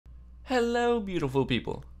Hello, beautiful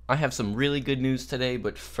people. I have some really good news today,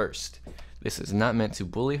 but first, this is not meant to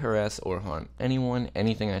bully, harass, or harm anyone.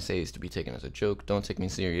 Anything I say is to be taken as a joke. Don't take me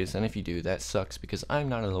serious, and if you do, that sucks because I'm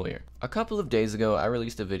not a lawyer. A couple of days ago, I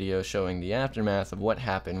released a video showing the aftermath of what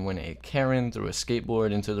happened when a Karen threw a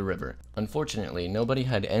skateboard into the river. Unfortunately, nobody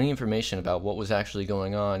had any information about what was actually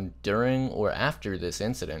going on during or after this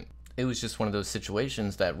incident. It was just one of those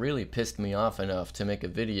situations that really pissed me off enough to make a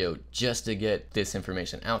video just to get this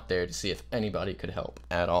information out there to see if anybody could help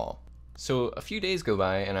at all. So a few days go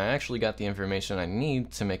by and I actually got the information I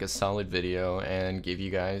need to make a solid video and give you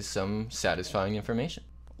guys some satisfying information.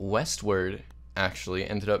 Westward actually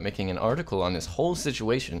ended up making an article on this whole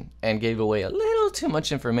situation and gave away a little too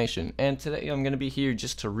much information, and today I'm going to be here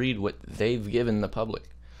just to read what they've given the public.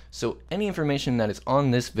 So any information that is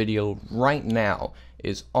on this video right now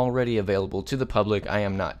is already available to the public. I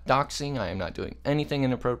am not doxing, I am not doing anything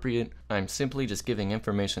inappropriate. I'm simply just giving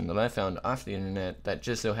information that I found off the internet that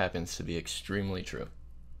just so happens to be extremely true.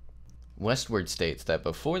 Westward states that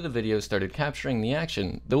before the video started capturing the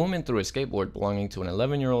action, the woman threw a skateboard belonging to an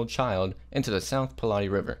 11-year-old child into the South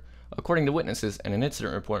Pilati River. According to witnesses and an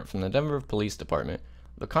incident report from the Denver Police Department,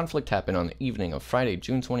 the conflict happened on the evening of Friday,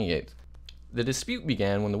 June 28th. The dispute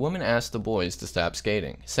began when the woman asked the boys to stop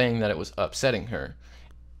skating, saying that it was upsetting her.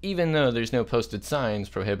 Even though there's no posted signs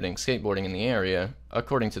prohibiting skateboarding in the area,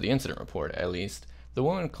 according to the incident report at least, the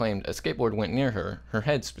woman claimed a skateboard went near her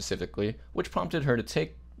head specifically, which prompted her to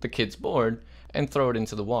take the kid's board and throw it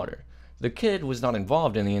into the water. The kid was not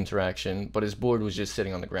involved in the interaction, but his board was just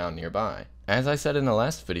sitting on the ground nearby. As I said in the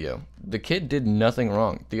last video, the kid did nothing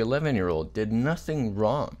wrong. The 11-year-old did nothing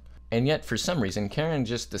wrong. And yet, for some reason, Karen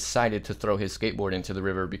just decided to throw his skateboard into the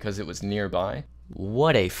river because it was nearby.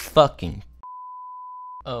 What a fucking...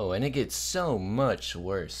 Oh, and it gets so much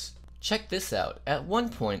worse. Check this out. At one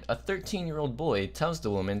point, a 13-year-old boy tells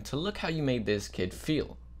the woman to look how you made this kid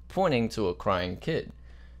feel, pointing to a crying kid.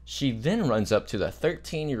 She then runs up to the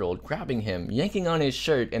 13-year-old, grabbing him, yanking on his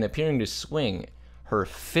shirt, and appearing to swing her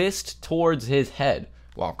fist towards his head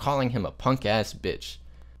while calling him a punk-ass bitch.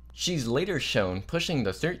 She's later shown pushing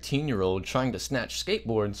the 13-year-old trying to snatch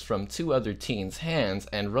skateboards from two other teens' hands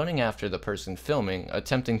and running after the person filming,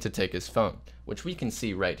 attempting to take his phone, which we can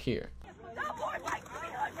see right here.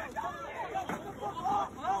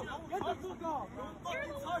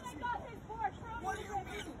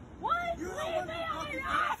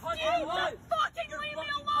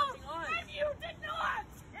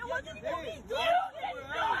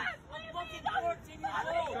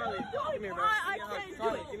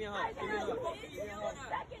 Give me a hug.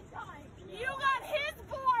 Second time. You got his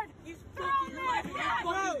board. He's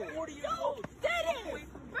fucking 40 years old. Did it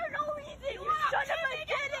for no reason. You shouldn't have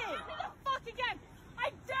did it. The fuck again.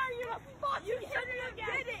 I dare you to fuck. You shouldn't have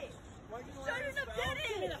did it. Shouldn't have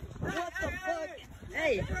did it. What the fuck?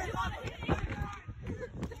 Hey.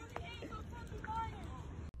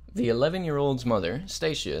 The 11-year-old's mother,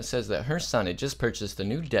 Stacia, says that her son had just purchased a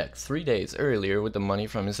new deck 3 days earlier with the money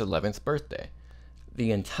from his 11th birthday.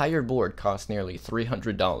 The entire board cost nearly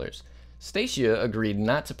 $300. Stacia agreed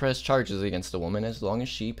not to press charges against the woman as long as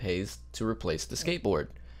she pays to replace the skateboard.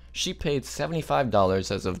 She paid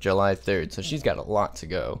 $75 as of July 3rd, so she's got a lot to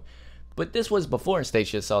go. But this was before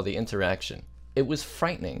Stacia saw the interaction. It was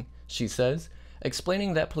frightening, she says,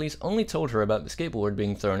 explaining that police only told her about the skateboard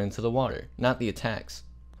being thrown into the water, not the attacks.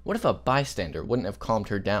 What if a bystander wouldn't have calmed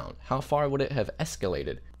her down? How far would it have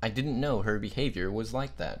escalated? I didn't know her behavior was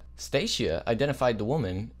like that. Stacia identified the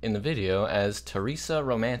woman in the video as Teresa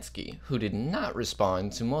Romansky, who did not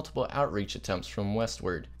respond to multiple outreach attempts from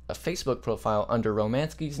Westward. A Facebook profile under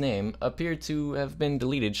Romansky's name appeared to have been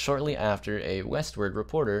deleted shortly after a Westward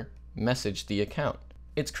reporter messaged the account.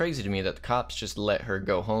 It's crazy to me that the cops just let her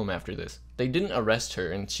go home after this. They didn't arrest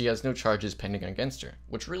her and she has no charges pending against her,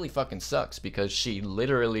 which really fucking sucks because she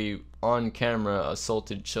literally on camera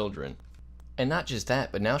assaulted children. And not just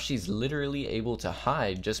that, but now she's literally able to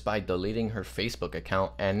hide just by deleting her Facebook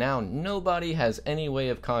account, and now nobody has any way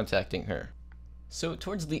of contacting her. So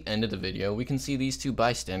towards the end of the video, we can see these two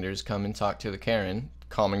bystanders come and talk to the Karen,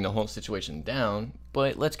 calming the whole situation down,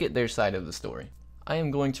 but let's get their side of the story. I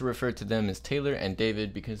am going to refer to them as Taylor and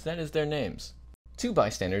David because that is their names. Two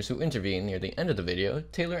bystanders who intervene near the end of the video,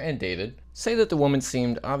 Taylor and David, say that the woman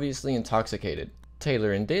seemed obviously intoxicated.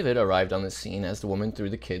 Taylor and David arrived on the scene as the woman threw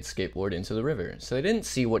the kid's skateboard into the river, so they didn't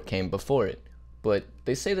see what came before it. But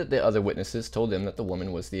they say that the other witnesses told them that the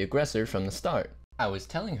woman was the aggressor from the start. I was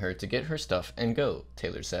telling her to get her stuff and go,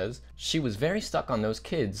 Taylor says. She was very stuck on those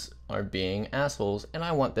kids are being assholes and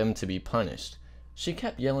I want them to be punished. She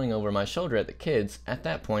kept yelling over my shoulder at the kids. At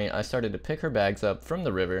that point, I started to pick her bags up from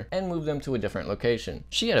the river and move them to a different location.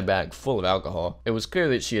 She had a bag full of alcohol. It was clear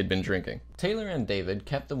that she had been drinking. Taylor and David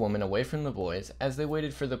kept the woman away from the boys as they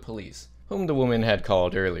waited for the police, whom the woman had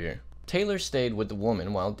called earlier. Taylor stayed with the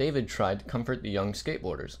woman while David tried to comfort the young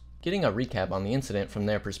skateboarders, getting a recap on the incident from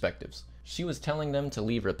their perspectives. She was telling them to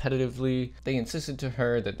leave repetitively. They insisted to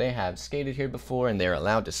her that they have skated here before and they're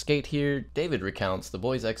allowed to skate here. David recounts the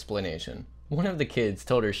boy's explanation. One of the kids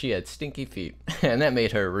told her she had stinky feet, and that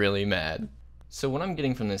made her really mad. So what I'm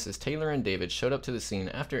getting from this is Taylor and David showed up to the scene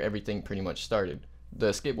after everything pretty much started. The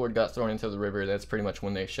skateboard got thrown into the river, that's pretty much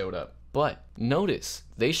when they showed up. But notice,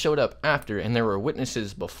 they showed up after and there were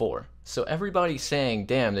witnesses before. So everybody's saying,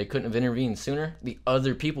 damn, they couldn't have intervened sooner. The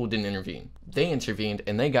other people didn't intervene. They intervened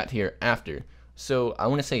and they got here after. So I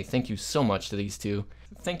want to say thank you so much to these two.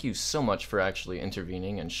 Thank you so much for actually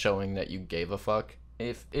intervening and showing that you gave a fuck.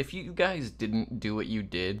 If you guys didn't do what you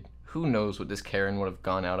did, who knows what this Karen would have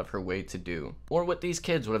gone out of her way to do. Or what these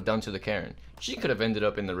kids would have done to the Karen. She could have ended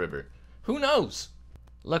up in the river. Who knows?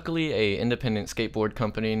 Luckily, a independent skateboard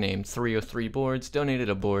company named 303 Boards donated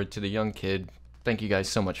a board to the young kid. Thank you guys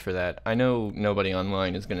so much for that. I know nobody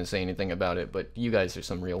online is going to say anything about it, but you guys are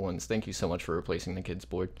some real ones. Thank you so much for replacing the kid's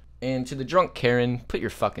board. And to the drunk Karen, put your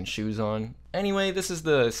fucking shoes on. Anyway, this is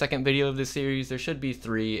the second video of this series. There should be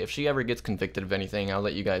 3. If she ever gets convicted of anything, I'll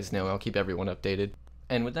let you guys know. I'll keep everyone updated.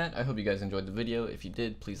 And with that, I hope you guys enjoyed the video. If you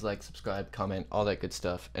did, please like, subscribe, comment, all that good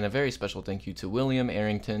stuff. And a very special thank you to William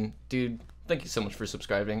Arrington. Dude, thank you so much for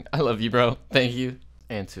subscribing. I love you, bro. Thank you.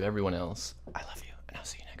 And to everyone else, I love you, and I'll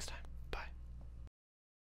see you next time.